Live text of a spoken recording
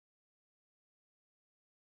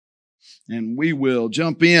And we will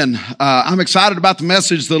jump in. I'm excited about the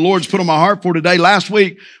message the Lord's put on my heart for today. Last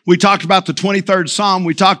week, we talked about the 23rd Psalm.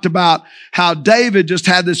 We talked about how David just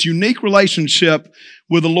had this unique relationship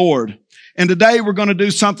with the Lord. And today we're going to do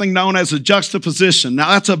something known as a juxtaposition.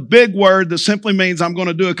 Now that's a big word that simply means I'm going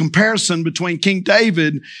to do a comparison between King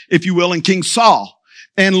David, if you will, and King Saul.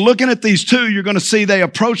 And looking at these two, you're going to see they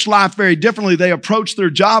approach life very differently. They approach their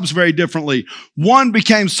jobs very differently. One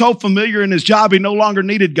became so familiar in his job, he no longer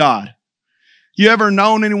needed God. You ever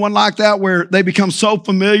known anyone like that where they become so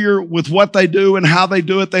familiar with what they do and how they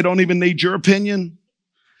do it, they don't even need your opinion,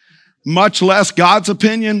 much less God's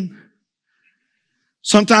opinion?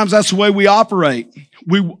 Sometimes that's the way we operate.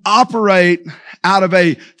 We operate out of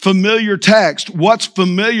a familiar text, what's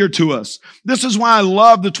familiar to us. This is why I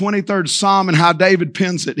love the 23rd Psalm and how David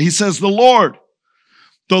pens it. He says, the Lord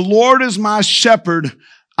is my shepherd,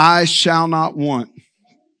 I shall not want.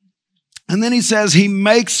 And then he says, he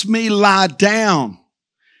makes me lie down.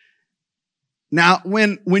 Now,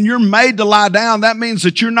 when you're made to lie down, that means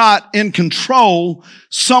that you're not in control.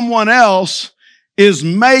 Someone else is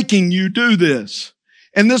making you do this.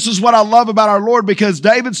 And this is what I love about our Lord, because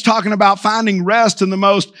David's talking about finding rest in the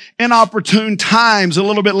most inopportune times. A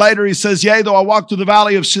little bit later, he says, yea, though I walk through the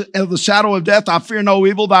valley of the shadow of death, I fear no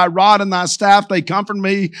evil. Thy rod and thy staff, they comfort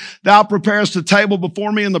me. Thou preparest a table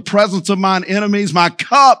before me in the presence of mine enemies. My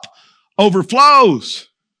cup overflows.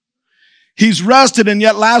 He's rested. And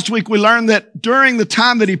yet last week we learned that during the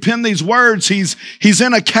time that he penned these words, he's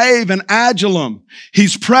in a cave in Adullam.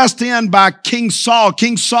 He's pressed in by King Saul.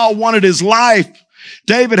 King Saul wanted his life.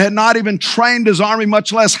 David had not even trained his army,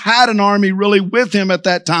 much less had an army really with him at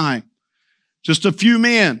that time. Just a few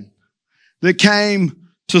men that came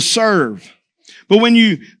to serve. But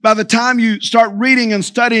by the time you start reading and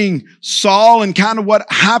studying Saul and kind of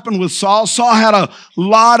what happened with Saul had a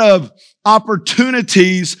lot of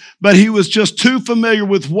opportunities, but he was just too familiar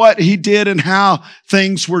with what he did and how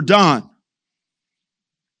things were done.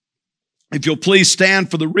 If you'll please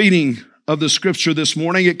stand for the reading of the scripture this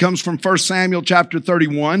morning. It comes from 1 Samuel chapter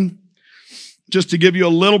 31. Just to give you a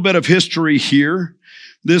little bit of history here.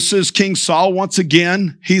 This is King Saul. Once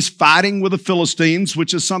again, he's fighting with the Philistines,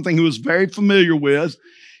 which is something he was very familiar with.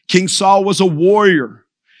 King Saul was a warrior.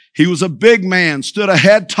 He was a big man, stood a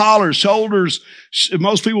head taller, shoulders,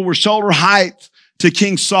 most people were shoulder height to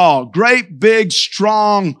King Saul. Great, big,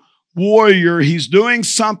 strong warrior. He's doing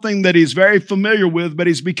something that he's very familiar with, but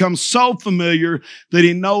he's become so familiar that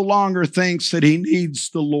he no longer thinks that he needs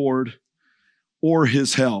the Lord or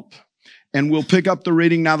his help. And we'll pick up the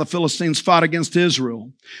reading now. The Philistines fought against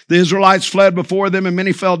Israel. The Israelites fled before them, and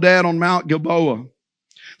many fell dead on Mount Gilboa.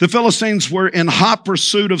 The Philistines were in hot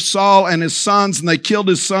pursuit of Saul and his sons, and they killed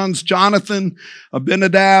his sons, Jonathan,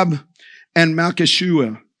 Abinadab, and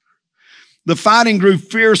Malchishua. The fighting grew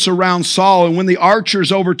fierce around Saul, and when the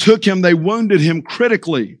archers overtook him, they wounded him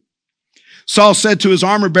critically. Saul said to his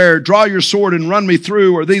armor bearer, draw your sword and run me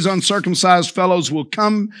through, or these uncircumcised fellows will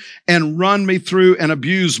come and run me through and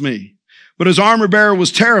abuse me. But his armor bearer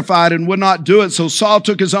was terrified and would not do it, so Saul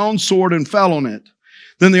took his own sword and fell on it.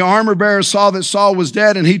 Then the armor bearer saw that Saul was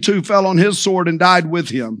dead, and he too fell on his sword and died with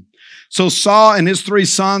him. So Saul and his 3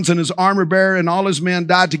 sons and his armor bearer and all his men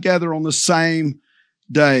died together on the same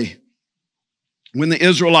day. When the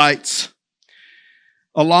Israelites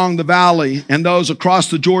along the valley and those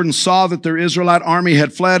across the Jordan saw that their Israelite army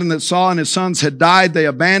had fled and that Saul and his sons had died, they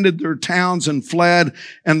abandoned their towns and fled,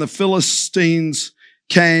 and the Philistines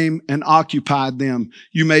came and occupied them.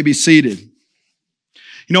 You may be seated.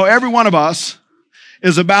 You know, every one of us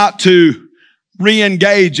is about to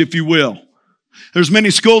re-engage, if you will. There's many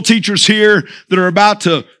school teachers here that are about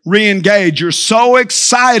to re-engage. You're so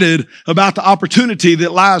excited about the opportunity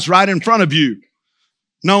that lies right in front of you,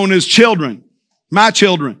 known as children, my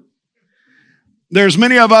children. There's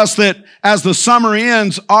many of us that as the summer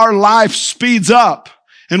ends, our life speeds up,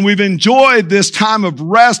 and we've enjoyed this time of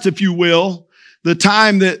rest, if you will, the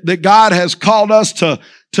time that God has called us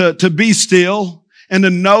to be still and to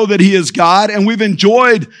know that He is God. And we've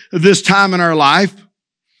enjoyed this time in our life.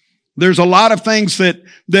 There's a lot of things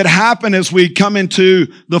that happen as we come into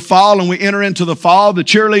the fall and we enter into the fall. The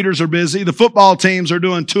cheerleaders are busy. The football teams are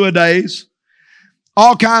doing 2-a-days.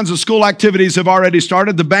 All kinds of school activities have already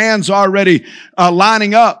started. The band's already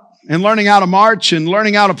lining up and learning how to march and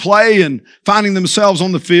learning how to play and finding themselves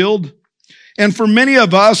on the field. And for many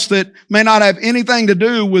of us that may not have anything to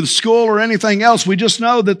do with school or anything else, we just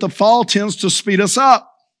know that the fall tends to speed us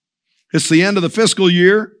up. It's the end of the fiscal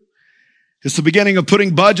year. It's the beginning of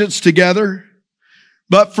putting budgets together.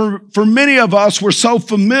 But for many of us, we're so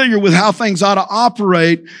familiar with how things ought to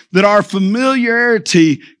operate that our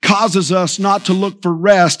familiarity causes us not to look for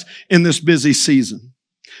rest in this busy season,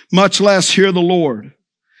 much less hear the Lord.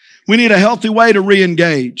 We need a healthy way to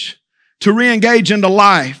re-engage into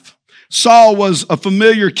life. Saul was a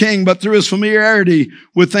familiar king, but through his familiarity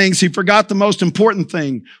with things, he forgot the most important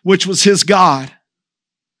thing, which was his God.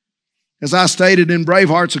 As I stated in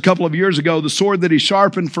Bravehearts a couple of years ago, the sword that he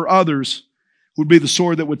sharpened for others would be the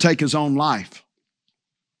sword that would take his own life.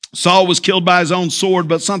 Saul was killed by his own sword,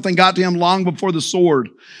 but something got to him long before the sword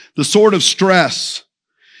of stress.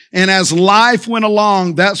 And as life went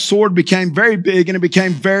along, that sword became very big and it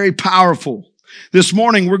became very powerful. This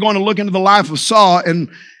morning, we're going to look into the life of Saul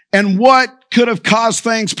and what could have caused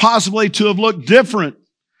things possibly to have looked different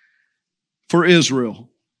for Israel,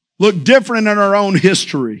 look different in our own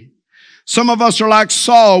history. Some of us are like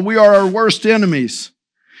Saul. We are our worst enemies.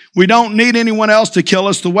 We don't need anyone else to kill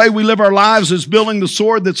us. The way we live our lives is building the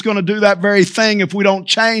sword that's going to do that very thing if we don't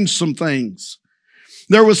change some things.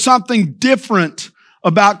 There was something different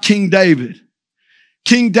about King David.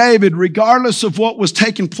 King David, regardless of what was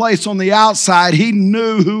taking place on the outside, he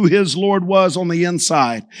knew who his Lord was on the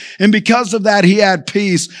inside. And because of that, he had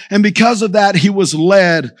peace. And because of that, he was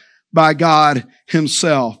led by God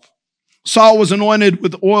himself. Saul was anointed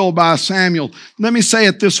with oil by Samuel. Let me say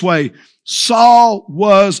it this way. Saul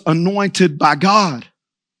was anointed by God.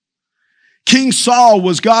 King Saul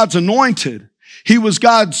was God's anointed. He was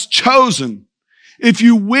God's chosen. If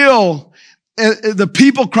you will, the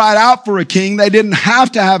people cried out for a king. They didn't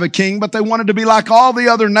have to have a king, but they wanted to be like all the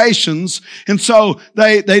other nations. And so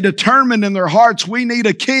they determined in their hearts, we need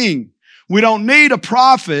a king. We don't need a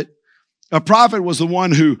prophet. A prophet was the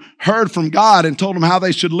one who heard from God and told them how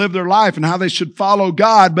they should live their life and how they should follow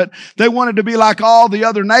God. But they wanted to be like all the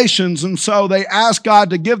other nations. And so they asked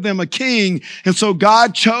God to give them a king. And so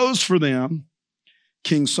God chose for them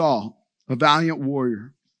King Saul, a valiant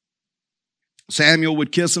warrior. Samuel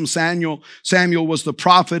would kiss him. Samuel was the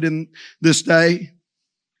prophet in this day.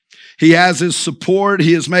 He has his support.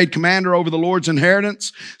 He is made commander over the Lord's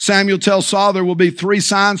inheritance. Samuel tells Saul there will be 3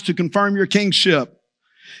 signs to confirm your kingship.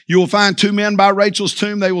 You will find 2 men by Rachel's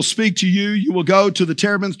tomb. They will speak to you. You will go to the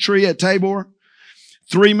terebinth tree at Tabor.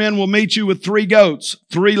 3 men will meet you with 3 goats,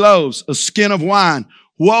 3 loaves, a skin of wine.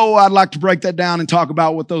 Whoa, I'd like to break that down and talk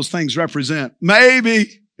about what those things represent.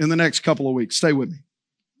 Maybe in the next couple of weeks. Stay with me.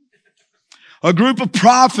 A group of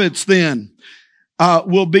prophets then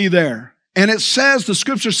will be there. And it says, the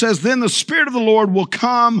scripture says, then the Spirit of the Lord will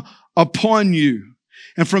come upon you.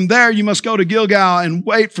 And from there, you must go to Gilgal and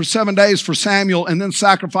wait for 7 days for Samuel and then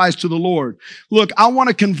sacrifice to the Lord. Look, I want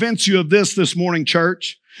to convince you of this morning,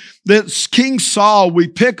 church, that King Saul, we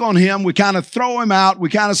pick on him. We kind of throw him out. We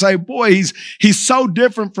kind of say, boy, he's so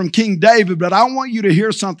different from King David. But I want you to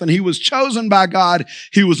hear something. He was chosen by God.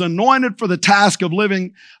 He was anointed for the task of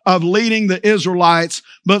leading the Israelites.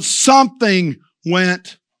 But something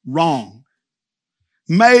went wrong,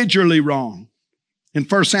 majorly wrong. In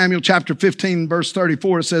 1 Samuel chapter 15, verse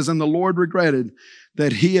 34, it says, and the Lord regretted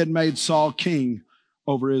that he had made Saul king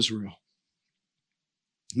over Israel.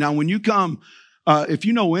 Now, when you come, if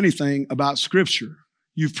you know anything about Scripture,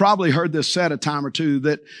 you've probably heard this said a time or two,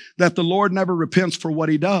 that the Lord never repents for what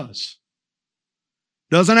he does.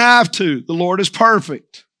 Doesn't have to. The Lord is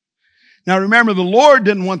perfect. Now remember, the Lord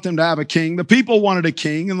didn't want them to have a king. The people wanted a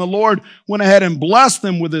king, and the Lord went ahead and blessed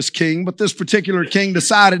them with this king. But this particular king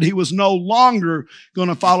decided he was no longer going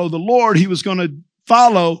to follow the Lord. He was going to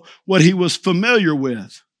follow what he was familiar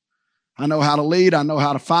with. I know how to lead. I know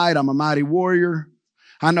how to fight. I'm a mighty warrior.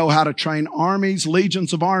 I know how to train armies,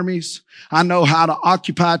 legions of armies. I know how to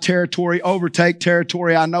occupy territory, overtake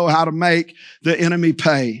territory. I know how to make the enemy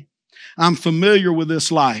pay. I'm familiar with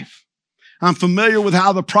this life. I'm familiar with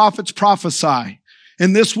how the prophets prophesy.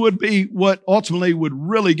 And this would be what ultimately would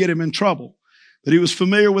really get him in trouble. But he was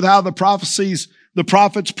familiar with how the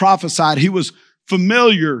prophets prophesied. He was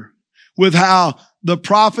familiar with how the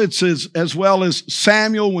prophets, as well as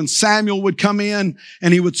Samuel, when Samuel would come in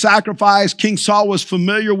and he would sacrifice, King Saul was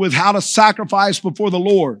familiar with how to sacrifice before the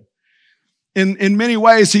Lord. In many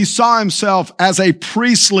ways, he saw himself as a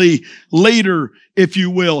priestly leader, if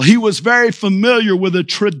you will. He was very familiar with the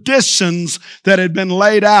traditions that had been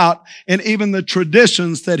laid out and even the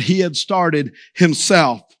traditions that he had started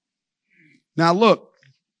himself. Now look,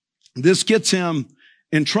 this gets him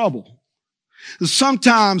in trouble.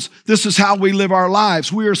 Sometimes this is how we live our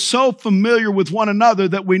lives. We are so familiar with one another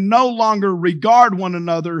that we no longer regard one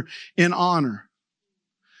another in honor.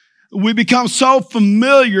 We become so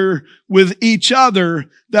familiar with each other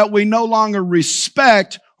that we no longer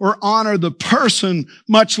respect or honor the person,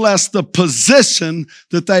 much less the position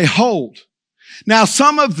that they hold. Now,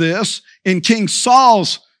 some of this in King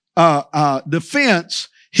Saul's defense,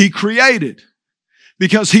 he created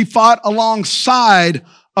because he fought alongside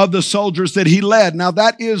of the soldiers that he led. Now,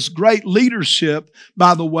 that is great leadership,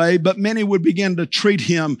 by the way, but many would begin to treat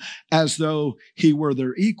him as though he were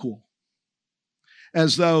their equal,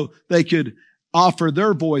 as though they could offer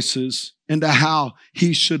their voices into how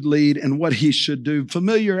he should lead and what he should do.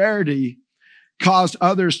 Familiarity caused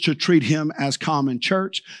others to treat him as common.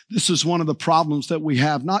 Church, this is one of the problems that we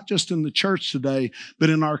have, not just in the church today, but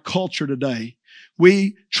in our culture today.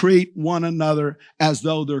 We treat one another as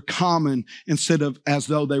though they're common instead of as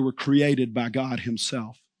though they were created by God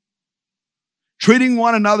himself. Treating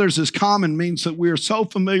one another as common means that we are so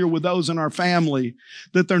familiar with those in our family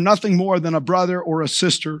that they're nothing more than a brother or a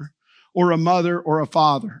sister or a mother or a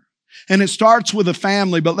father. And it starts with a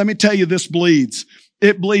family, but let me tell you, this bleeds.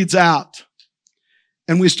 It bleeds out.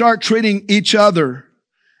 And we start treating each other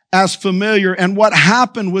as familiar. And what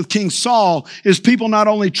happened with King Saul is people not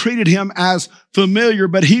only treated him as familiar,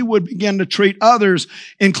 but he would begin to treat others,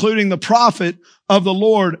 including the prophet of the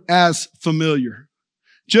Lord, as familiar.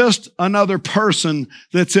 Just another person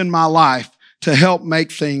that's in my life to help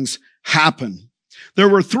make things happen. There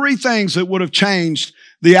were three things that would have changed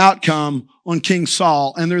the outcome on King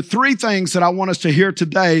Saul. And there are three things that I want us to hear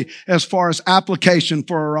today as far as application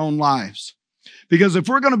for our own lives. Because if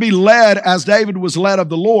we're going to be led as David was led of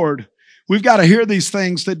the Lord, we've got to hear these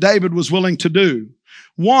things that David was willing to do.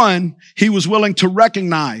 One, he was willing to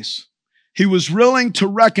recognize. He was willing to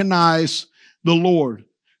recognize the Lord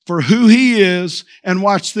for who he is. And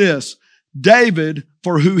watch this, David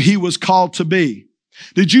for who he was called to be.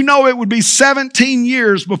 Did you know it would be 17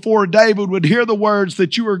 years before David would hear the words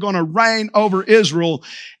that you are going to reign over Israel,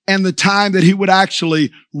 and the time that he would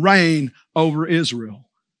actually reign over Israel?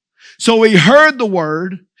 So he heard the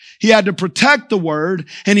word, he had to protect the word,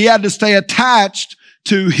 and he had to stay attached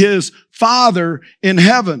to his Father in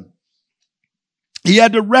heaven. He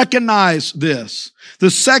had to recognize this. The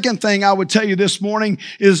second thing I would tell you this morning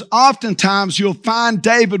is oftentimes you'll find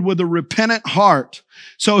David with a repentant heart.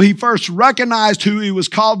 So he first recognized who he was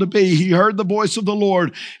called to be. He heard the voice of the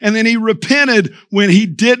Lord, and then he repented when he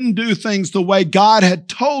didn't do things the way God had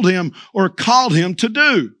told him or called him to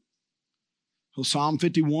do. So Psalm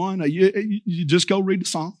 51, you just go read the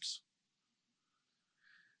Psalms.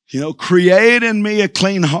 Create in me a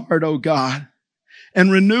clean heart, O God,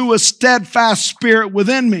 and renew a steadfast spirit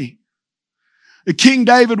within me. King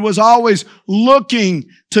David was always looking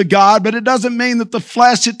to God, but it doesn't mean that the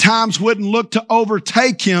flesh at times wouldn't look to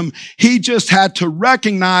overtake him. He just had to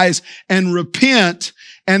recognize and repent.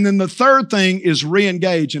 And then the third thing is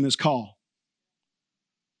re-engage in his call.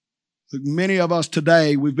 Many of us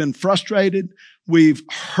today, we've been frustrated. We've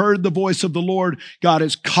heard the voice of the Lord. God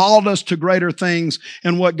has called us to greater things.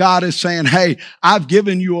 And what God is saying, hey, I've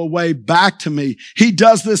given you a way back to me. He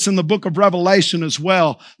does this in the book of Revelation as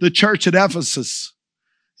well. The church at Ephesus.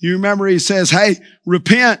 You remember he says, hey,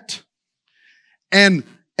 repent and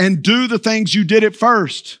do the things you did at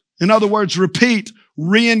first. In other words, repeat,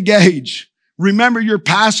 re-engage. Remember your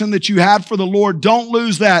passion that you had for the Lord. Don't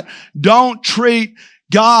lose that. Don't treat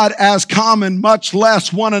God as common, much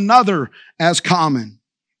less one another as common.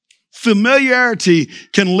 Familiarity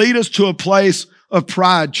can lead us to a place of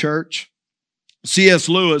pride, church. C.S.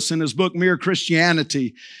 Lewis, in his book, Mere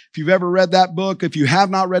Christianity, if you've ever read that book, if you have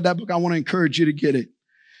not read that book, I want to encourage you to get it.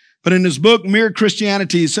 But in his book, Mere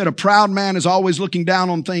Christianity, he said, a proud man is always looking down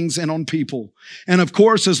on things and on people. And of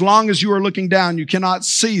course, as long as you are looking down, you cannot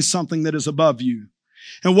see something that is above you.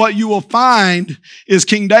 And what you will find is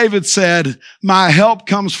King David said, my help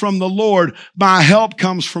comes from the Lord. My help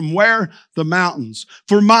comes from where? The mountains.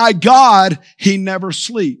 For my God, he never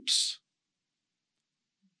sleeps.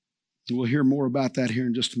 We'll hear more about that here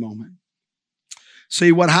in just a moment.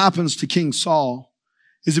 See, what happens to King Saul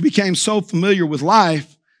is he became so familiar with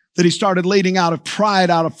life that he started leading out of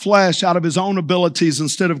pride, out of flesh, out of his own abilities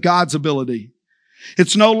instead of God's ability.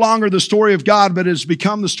 It's no longer the story of God, but it has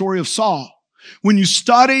become the story of Saul. When you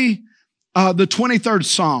study the 23rd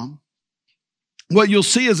Psalm, what you'll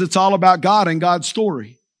see is it's all about God and God's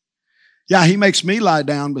story. Yeah, he makes me lie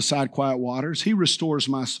down beside quiet waters. He restores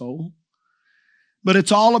my soul. But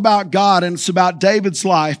it's all about God, and it's about David's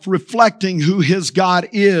life reflecting who his God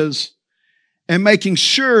is and making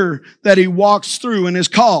sure that he walks through in his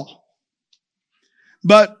call.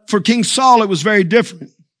 But for King Saul, it was very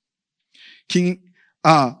different.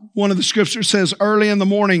 One of the scriptures says, early in the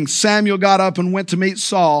morning, Samuel got up and went to meet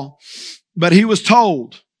Saul, but he was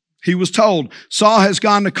told, Saul has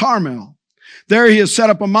gone to Carmel. There he has set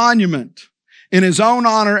up a monument in his own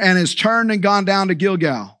honor and has turned and gone down to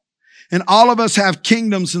Gilgal. And all of us have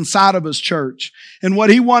kingdoms inside of us, church. And what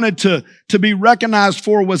he wanted to be recognized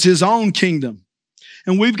for was his own kingdom.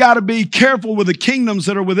 And we've got to be careful with the kingdoms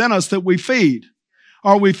that are within us that we feed.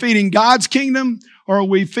 Are we feeding God's kingdom or are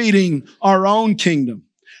we feeding our own kingdom?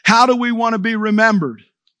 How do we want to be remembered?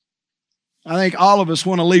 I think all of us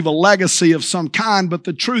want to leave a legacy of some kind, but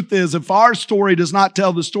the truth is if our story does not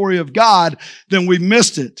tell the story of God, then we've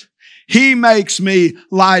missed it. He makes me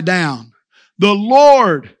lie down. The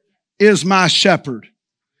Lord is my shepherd.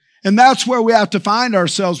 And that's where we have to find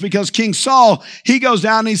ourselves because King Saul, he goes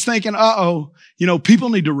down and he's thinking, people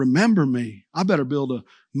need to remember me. I better build a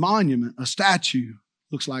monument, a statue.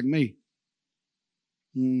 Looks like me.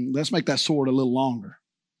 Let's make that sword a little longer.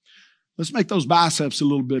 Let's make those biceps a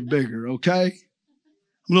little bit bigger, okay?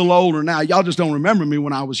 I'm a little older now. Y'all just don't remember me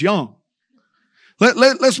when I was young.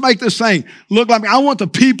 Let's make this thing look like me. I want the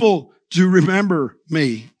people to remember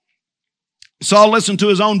me. Saul listened to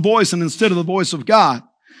his own voice and instead of the voice of God.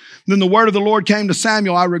 Then the word of the Lord came to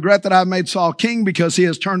Samuel. I regret that I made Saul king because he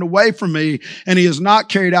has turned away from me and he has not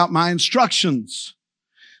carried out my instructions.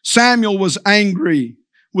 Samuel was angry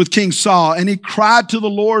with King Saul and he cried to the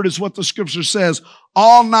Lord is what the scripture says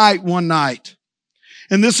all night one night.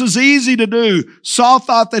 And this is easy to do. Saul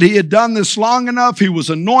thought that he had done this long enough. He was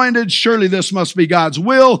anointed. Surely this must be God's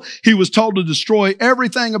will. He was told to destroy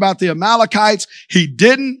everything about the Amalekites. He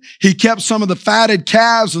didn't. He kept some of the fatted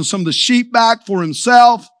calves and some of the sheep back for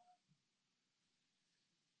himself.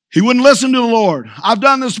 He wouldn't listen to the Lord. I've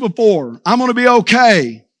done this before. I'm going to be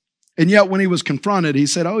okay. And yet when he was confronted, he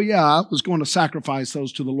said, I was going to sacrifice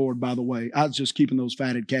those to the Lord, by the way. I was just keeping those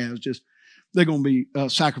fatted calves. They're going to be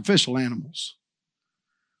sacrificial animals.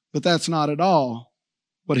 But that's not at all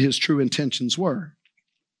what his true intentions were.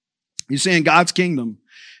 You see, in God's kingdom,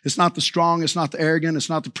 it's not the strong, it's not the arrogant, it's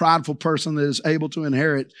not the prideful person that is able to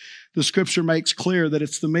inherit. The scripture makes clear that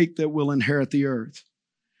it's the meek that will inherit the earth.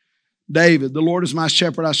 David, the Lord is my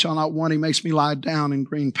shepherd, I shall not want. He makes me lie down in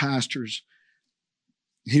green pastures.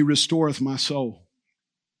 He restoreth my soul.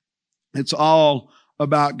 It's all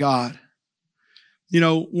about God.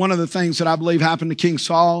 One of the things that I believe happened to King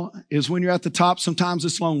Saul is when you're at the top, sometimes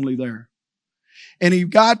it's lonely there. And he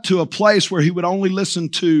got to a place where he would only listen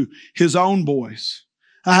to his own voice.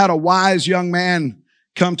 I had a wise young man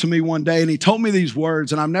come to me one day and he told me these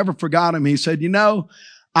words and I've never forgot him. He said,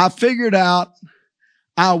 I figured out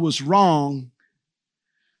I was wrong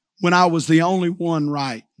when I was the only one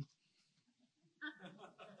right.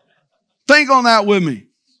 Think on that with me.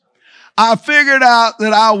 I figured out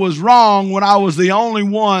that I was wrong when I was the only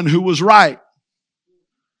one who was right.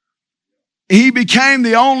 He became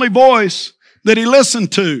the only voice that he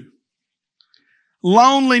listened to.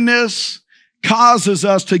 Loneliness causes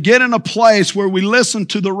us to get in a place where we listen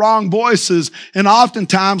to the wrong voices and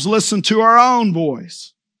oftentimes listen to our own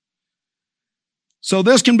voice. So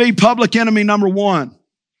this can be public enemy number one.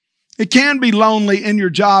 It can be lonely in your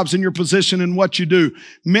jobs, in your position, in what you do.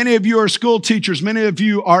 Many of you are school teachers. Many of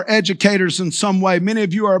you are educators in some way. Many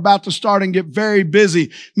of you are about to start and get very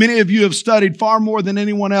busy. Many of you have studied far more than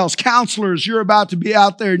anyone else. Counselors, you're about to be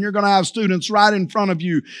out there and you're going to have students right in front of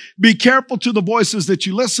you. Be careful to the voices that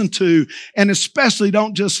you listen to, and especially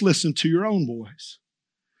don't just listen to your own voice.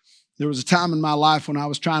 There was a time in my life when I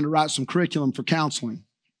was trying to write some curriculum for counseling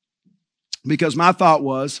because my thought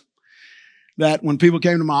was, that when people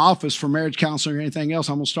came to my office for marriage counseling or anything else,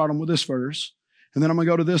 I'm going to start them with this verse. And then I'm going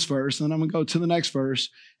to go to this verse. And then I'm going to go to the next verse.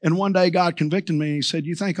 And one day God convicted me and he said,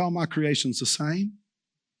 you think all my creation's the same?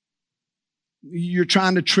 You're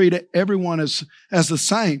trying to treat everyone as the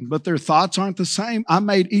same, but their thoughts aren't the same. I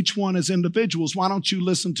made each one as individuals. Why don't you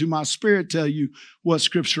listen to my spirit tell you what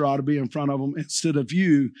scripture ought to be in front of them instead of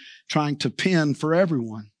you trying to pin for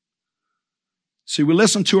everyone? See, we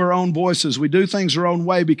listen to our own voices. We do things our own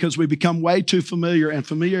way because we become way too familiar, and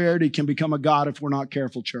familiarity can become a god if we're not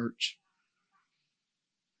careful, church.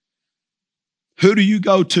 Who do you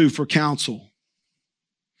go to for counsel?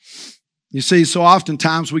 You see, so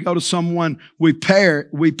oftentimes we go to someone we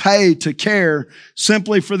pay to care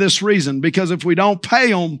simply for this reason, because if we don't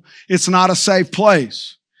pay them, it's not a safe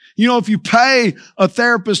place. If you pay a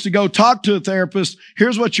therapist to go talk to a therapist,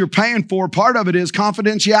 here's what you're paying for. Part of it is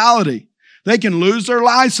confidentiality. They can lose their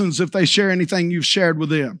license if they share anything you've shared with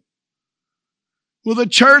them. Well, the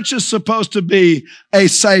church is supposed to be a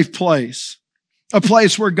safe place, a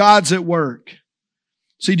place where God's at work.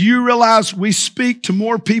 See, do you realize we speak to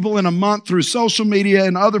more people in a month through social media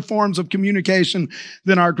and other forms of communication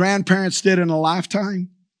than our grandparents did in a lifetime?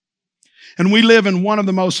 And we live in one of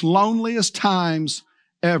the most loneliest times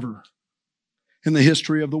ever in the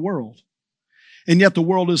history of the world. And yet the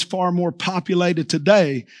world is far more populated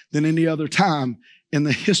today than any other time in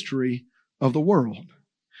the history of the world.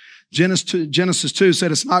 Genesis 2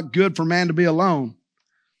 said it's not good for man to be alone.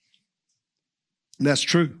 And that's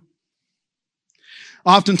true.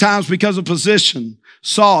 Oftentimes because of position,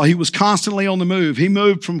 Saul, he was constantly on the move. He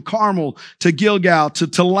moved from Carmel to Gilgal to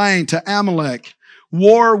Telaim to Amalek.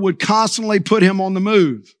 War would constantly put him on the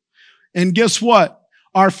move. And guess what?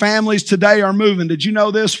 Our families today are moving. Did you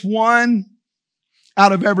know this? 1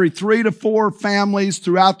 out of every 3 to 4 families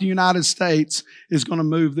throughout the United States is going to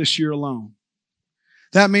move this year alone.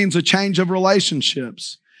 That means a change of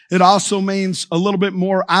relationships. It also means a little bit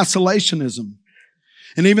more isolationism.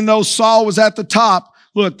 And even though Saul was at the top,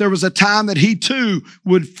 look, there was a time that he too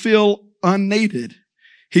would feel unneeded.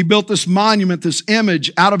 He built this monument, this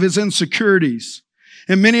image out of his insecurities.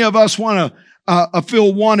 And many of us want to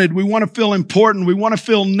feel wanted. We want to feel important. We want to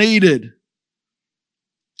feel needed.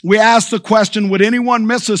 We ask the question, would anyone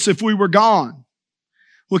miss us if we were gone?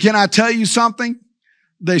 Well, can I tell you something?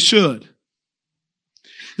 They should.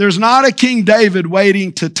 There's not a King David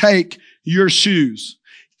waiting to take your shoes.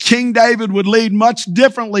 King David would lead much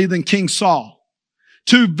differently than King Saul.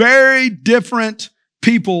 2 very different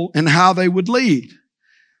people in how they would lead.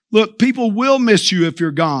 Look, people will miss you if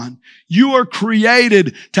you're gone. You are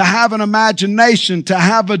created to have an imagination, to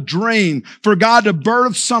have a dream, for God to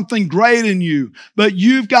birth something great in you. But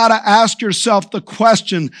you've got to ask yourself the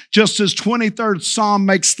question, just as 23rd Psalm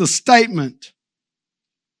makes the statement,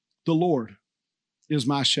 the Lord is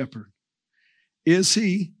my shepherd. Is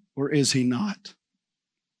he or is he not?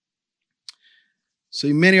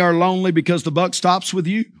 See, many are lonely because the buck stops with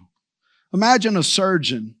you. Imagine a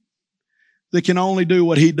surgeon that can only do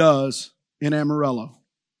what he does in Amarillo.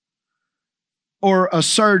 Or a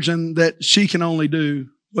surgeon that she can only do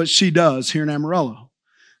what she does here in Amarillo.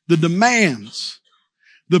 The demands,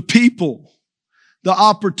 the people, the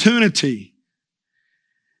opportunity.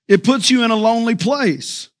 It puts you in a lonely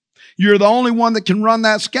place. You're the only one that can run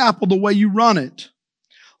that scalpel the way you run it.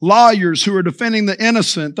 Lawyers who are defending the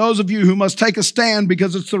innocent, those of you who must take a stand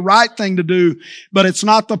because it's the right thing to do, but it's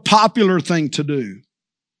not the popular thing to do.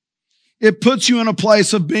 It puts you in a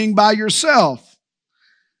place of being by yourself.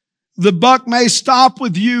 The buck may stop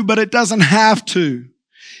with you, but it doesn't have to.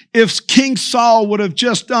 If King Saul would have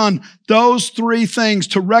just done those 3 things,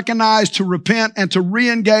 to recognize, to repent, and to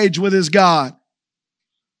re-engage with his God,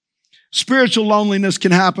 spiritual loneliness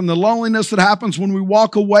can happen. The loneliness that happens when we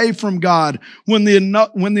walk away from God, when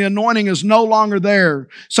the anointing is no longer there.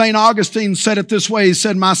 St. Augustine said it this way. He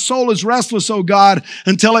said, my soul is restless, O God,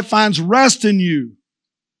 until it finds rest in you.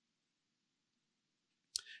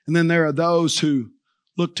 And then there are those who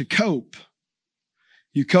look to cope.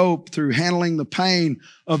 You cope through handling the pain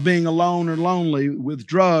of being alone or lonely with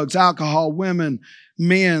drugs, alcohol, women,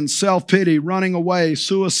 men, self-pity, running away,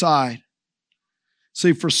 suicide.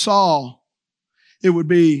 See, for Saul, it would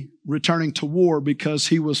be returning to war because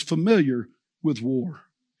he was familiar with war.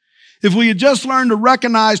 If we had just learned to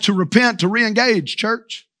recognize, to repent, to re-engage,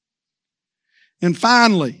 church. And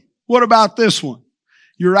finally, what about this one?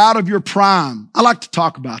 You're out of your prime. I like to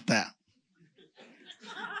talk about that.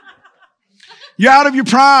 You're out of your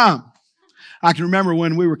prime. I can remember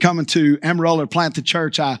when we were coming to Amarillo to plant the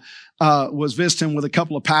church, I was visiting with a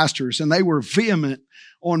couple of pastors, and they were vehement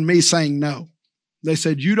on me saying no. They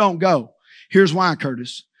said, you don't go. Here's why,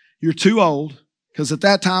 Curtis. You're too old, because at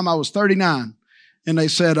that time I was 39. And they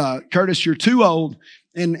said, Curtis, you're too old.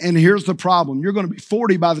 And here's the problem. You're going to be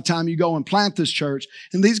 40 by the time you go and plant this church.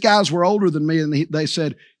 And these guys were older than me. And they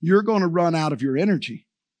said, you're going to run out of your energy.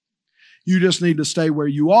 You just need to stay where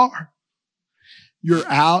you are. You're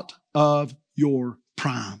out of your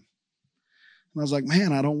prime. And I was like,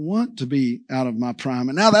 man, I don't want to be out of my prime.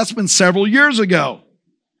 And now that's been several years ago.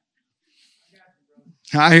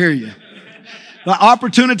 I hear you. The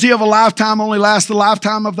opportunity of a lifetime only lasts the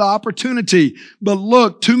lifetime of the opportunity. But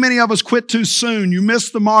look, too many of us quit too soon. You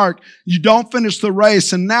miss the mark. You don't finish the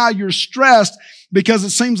race. And now you're stressed because it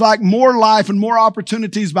seems like more life and more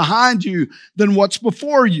opportunities behind you than what's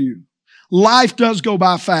before you. Life does go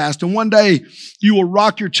by fast. And one day you will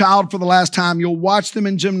rock your child for the last time. You'll watch them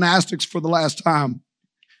in gymnastics for the last time.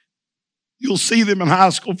 You'll see them in high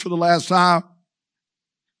school for the last time.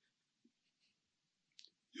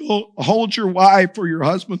 You'll hold your wife or your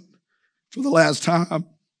husband for the last time.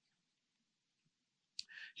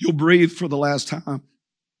 You'll breathe for the last time.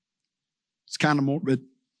 It's kind of morbid.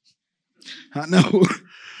 I know.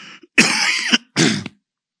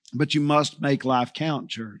 But you must make life count,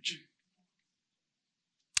 church.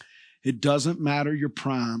 It doesn't matter your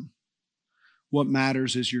prime. What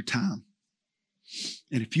matters is your time.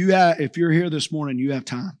 And if you're here this morning, you have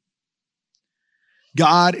time.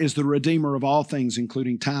 God is the redeemer of all things,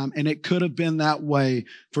 including time. And it could have been that way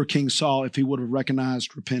for King Saul if he would have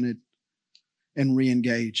recognized, repented, and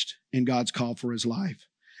re-engaged in God's call for his life.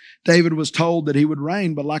 David was told that he would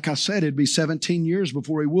reign, but like I said, it'd be 17 years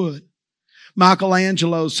before he would.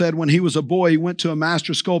 Michelangelo said when he was a boy, he went to a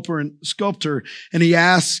master sculptor and he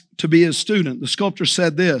asked to be his student. The sculptor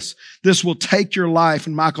said this will take your life.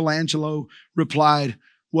 And Michelangelo replied,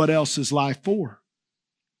 what else is life for?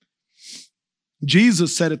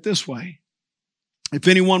 Jesus said it this way. If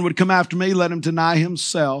anyone would come after me, let him deny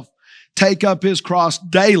himself, take up his cross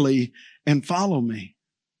daily and follow me.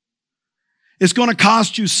 It's going to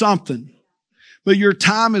cost you something, but your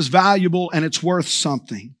time is valuable and it's worth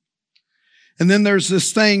something. And then there's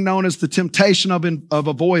this thing known as the temptation of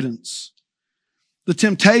avoidance. The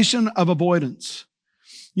temptation of avoidance.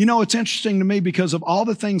 You know, it's interesting to me because of all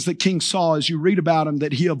the things that King Saul, as you read about him,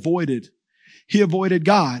 that he avoided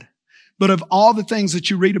God. But of all the things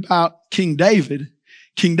that you read about King David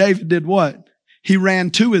did what? He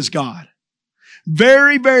ran to his God.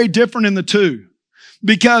 Very, very different in the two.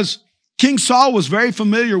 Because King Saul was very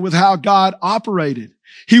familiar with how God operated.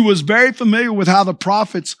 He was very familiar with how the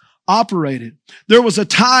prophets operated. There was a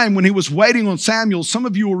time when he was waiting on Samuel. Some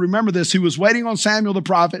of you will remember this. He was waiting on Samuel the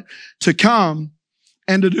prophet to come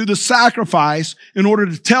and to do the sacrifice in order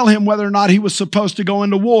to tell him whether or not he was supposed to go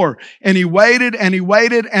into war. And he waited and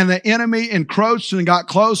the enemy encroached and got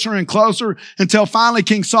closer and closer until finally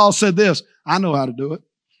King Saul said this, I know how to do it.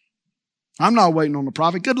 I'm not waiting on the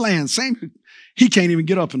prophet. Good land. He can't even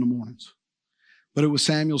get up in the mornings. But it was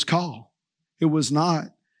Samuel's call. It was not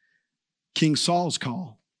King Saul's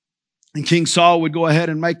call. And King Saul would go ahead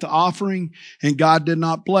and make the offering, and God did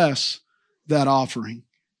not bless that offering.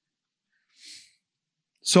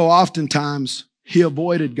 So oftentimes, he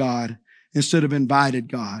avoided God instead of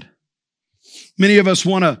invited God. Many of us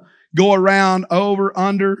want to go around, over,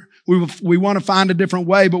 under. We want to find a different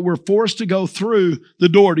way, but we're forced to go through the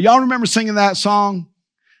door. Do y'all remember singing that song?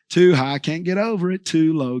 Too high, can't get over it.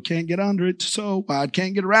 Too low, can't get under it. So wide,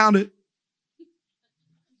 can't get around it.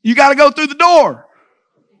 You got to go through the door.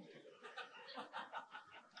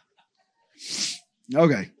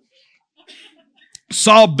 Okay.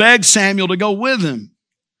 Saul begged Samuel to go with him.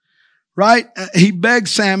 Right? He begged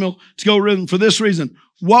Samuel to go with him for this reason.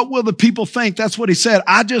 What will the people think? That's what he said.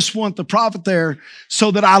 I just want the prophet there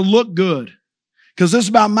so that I look good. Because this is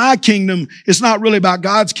about my kingdom. It's not really about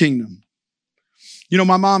God's kingdom. You know,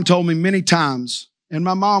 my mom told me many times, and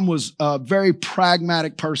my mom was a very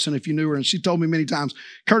pragmatic person if you knew her, and she told me many times,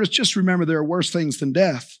 Curtis, just remember there are worse things than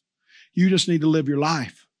death. You just need to live your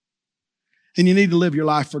life. And you need to live your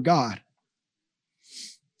life for God.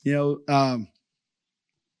 You know, a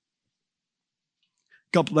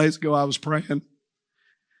couple days ago I was praying,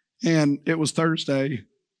 and it was Thursday.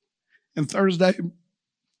 And Thursday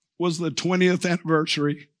was the 20th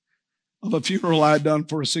anniversary of a funeral I had done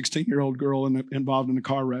for a 16-year-old girl involved in a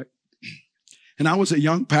car wreck. And I was a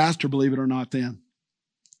young pastor, believe it or not, then.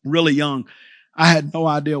 Really young. I had no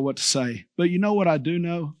idea what to say. But you know what I do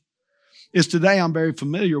know? Is today I'm very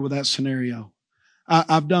familiar with that scenario.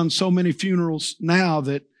 I've done so many funerals now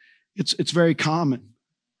that it's very common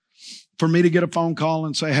for me to get a phone call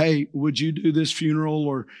and say, hey, would you do this funeral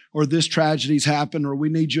or this tragedy's happened or we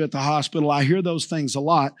need you at the hospital. I hear those things a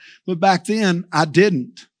lot. But back then I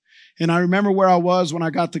didn't. And I remember where I was when I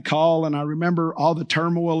got the call, and I remember all the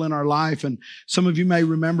turmoil in our life. And some of you may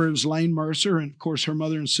remember it was Lane Mercer, and of course her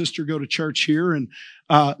mother and sister go to church here, and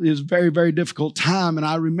it was a very, very difficult time. And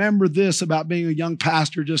I remember this about being a young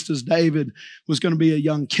pastor, just as David was going to be a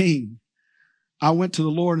young king. I went to the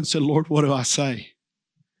Lord and said, Lord, what do I say?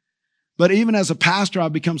 But even as a pastor,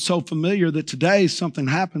 I've become so familiar that today something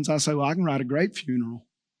happens, I say, well, I can write a great funeral.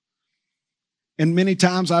 And many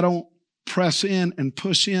times I don't press in and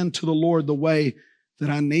push into the Lord the way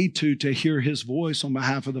that I need to hear his voice on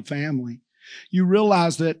behalf of the family. You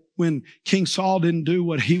realize that when King Saul didn't do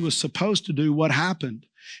what he was supposed to do, what happened?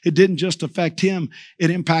 It didn't just affect him.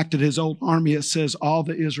 It impacted his old army. It says all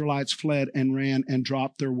the Israelites fled and ran and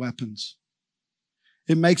dropped their weapons.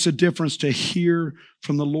 It makes a difference to hear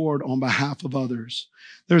from the Lord on behalf of others.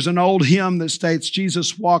 There's an old hymn that states,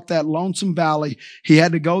 Jesus walked that lonesome valley. He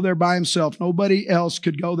had to go there by himself. Nobody else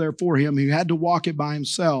could go there for him. He had to walk it by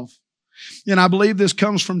himself. And I believe this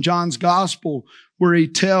comes from John's gospel, where he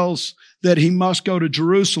tells that he must go to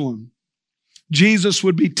Jerusalem. Jesus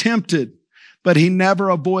would be tempted, but he never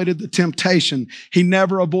avoided the temptation. He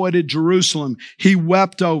never avoided Jerusalem. He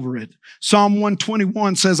wept over it. Psalm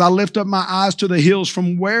 121 says, I lift up my eyes to the hills.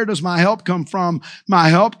 From where does my help come from? My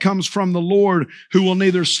help comes from the Lord, who will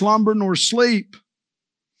neither slumber nor sleep.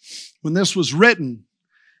 When this was written,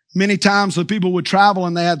 Many times the people would travel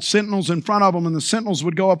and they had sentinels in front of them, and the sentinels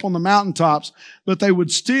would go up on the mountaintops, but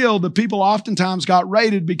the people oftentimes got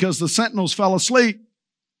raided because the sentinels fell asleep.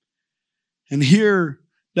 And here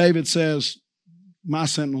David says, my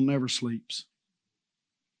sentinel never sleeps.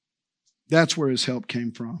 That's where his help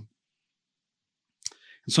came from.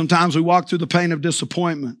 And sometimes we walk through the pain of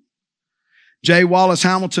disappointment. J. Wallace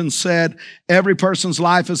Hamilton said, every person's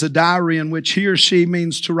life is a diary in which he or she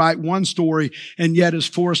means to write one story and yet is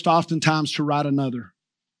forced oftentimes to write another.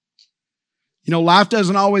 You know, life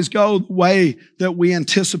doesn't always go the way that we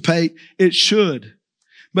anticipate it should.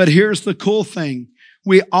 But here's the cool thing.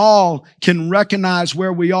 We all can recognize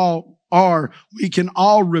where we all are. We can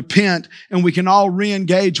all repent and we can all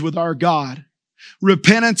re-engage with our God.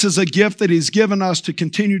 Repentance is a gift that He's given us to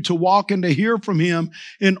continue to walk and to hear from Him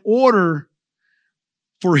in order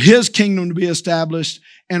for His kingdom to be established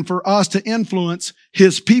and for us to influence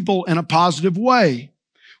His people in a positive way.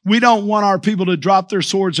 We don't want our people to drop their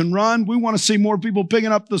swords and run. We want to see more people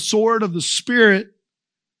picking up the sword of the Spirit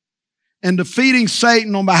and defeating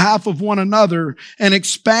Satan on behalf of one another and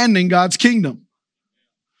expanding God's kingdom.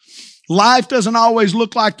 Life doesn't always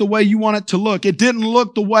look like the way you want it to look. It didn't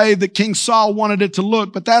look the way that King Saul wanted it to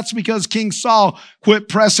look, but that's because King Saul quit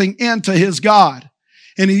pressing into his God.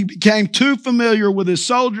 And he became too familiar with his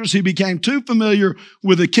soldiers. He became too familiar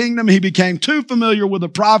with the kingdom. He became too familiar with the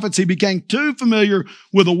prophets. He became too familiar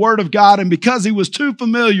with the word of God. And because he was too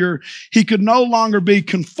familiar, he could no longer be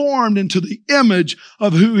conformed into the image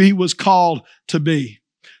of who he was called to be.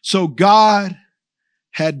 So God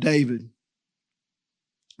had David.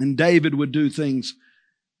 And David would do things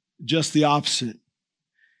just the opposite.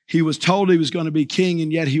 He was told he was going to be king,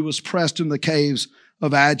 and yet he was pressed in the caves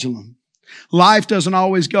of Adullam. Life doesn't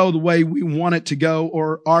always go the way we want it to go,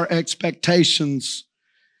 or our expectations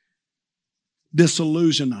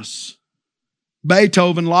disillusion us.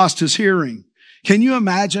 Beethoven lost his hearing. Can you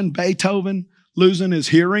imagine Beethoven losing his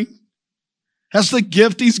hearing? That's the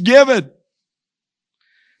gift he's given.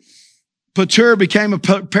 Peter became a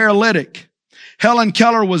paralytic. Helen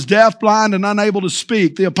Keller was deaf, blind, and unable to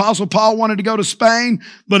speak. The Apostle Paul wanted to go to Spain,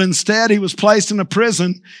 but instead he was placed in a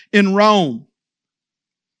prison in Rome.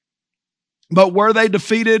 But were they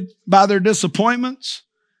defeated by their disappointments?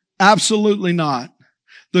 Absolutely not.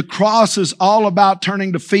 The cross is all about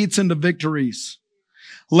turning defeats into victories.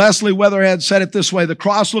 Leslie Weatherhead said it this way: the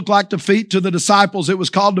cross looked like defeat to the disciples. It was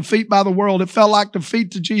called defeat by the world. It felt like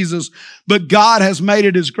defeat to Jesus, but God has made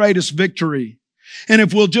it His greatest victory. And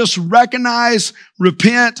if we'll just recognize,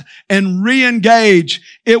 repent, and re-engage,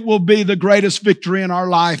 it will be the greatest victory in our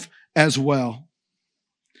life as well.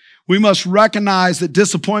 We must recognize that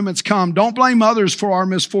disappointments come. Don't blame others for our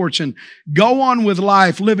misfortune. Go on with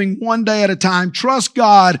life, living one day at a time. Trust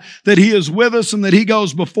God that He is with us and that He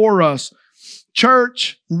goes before us.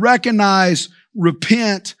 Church, recognize,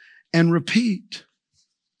 repent, and repeat.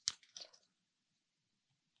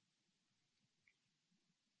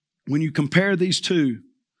 When you compare these two,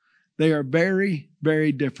 they are very,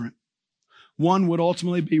 very different. One would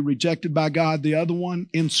ultimately be rejected by God. The other one,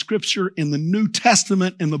 in Scripture, in the New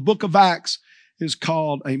Testament, in the book of Acts, is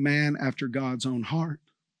called a man after God's own heart.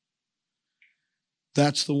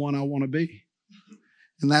 That's the one I want to be.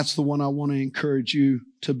 And that's the one I want to encourage you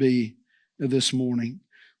to be this morning.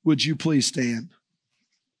 Would you please stand?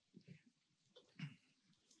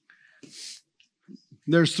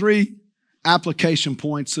 There's 3 application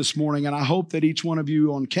points this morning, and I hope that each one of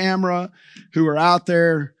you on camera who are out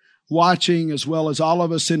there watching, as well as all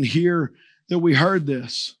of us in here, that we heard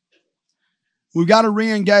this. We've got to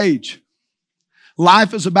re-engage.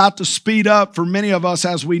 Life is about to speed up for many of us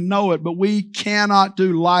as we know it, but we cannot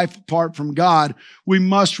do life apart from God. We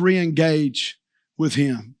must re-engage with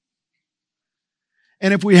Him.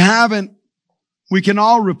 And if we haven't, we can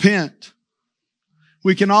all repent.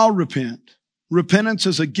 We can all repent. Repentance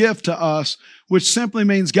is a gift to us, which simply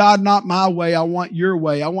means, God, not my way. I want your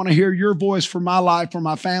way. I want to hear your voice for my life, for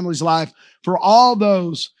my family's life, for all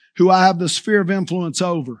those who I have the sphere of influence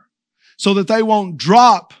over, so that they won't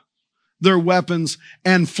drop their weapons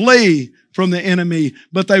and flee from the enemy,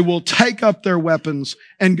 but they will take up their weapons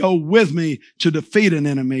and go with me to defeat an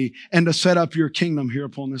enemy and to set up your kingdom here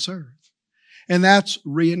upon this earth. And that's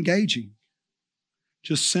re-engaging.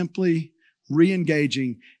 Just simply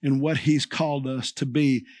re-engaging in what He's called us to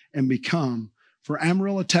be and become for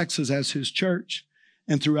Amarillo, Texas as His church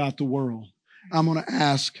and throughout the world. I'm going to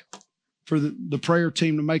ask for the prayer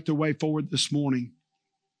team to make their way forward this morning.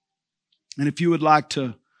 And if you would like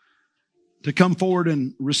to come forward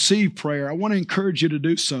and receive prayer, I want to encourage you to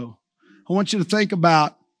do so. I want you to think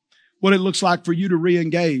about what it looks like for you to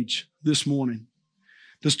re-engage this morning,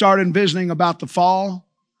 to start envisioning about the fall,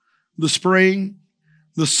 the spring,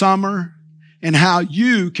 the summer, and how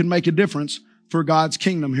you can make a difference for God's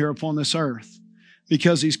kingdom here upon this earth.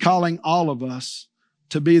 Because He's calling all of us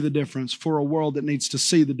to be the difference for a world that needs to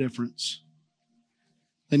see the difference.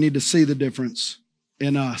 They need to see the difference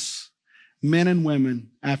in us, men and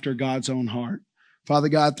women after God's own heart. Father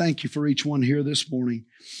God, thank you for each one here this morning.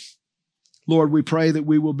 Lord, we pray that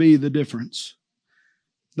we will be the difference,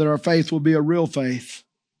 that our faith will be a real faith.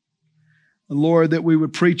 And Lord, that we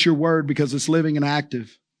would preach your word because it's living and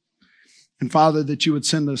active. And Father, that you would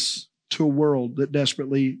send us to a world that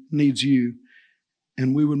desperately needs you,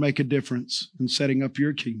 and we would make a difference in setting up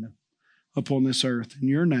your kingdom upon this earth. In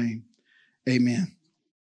your name, amen.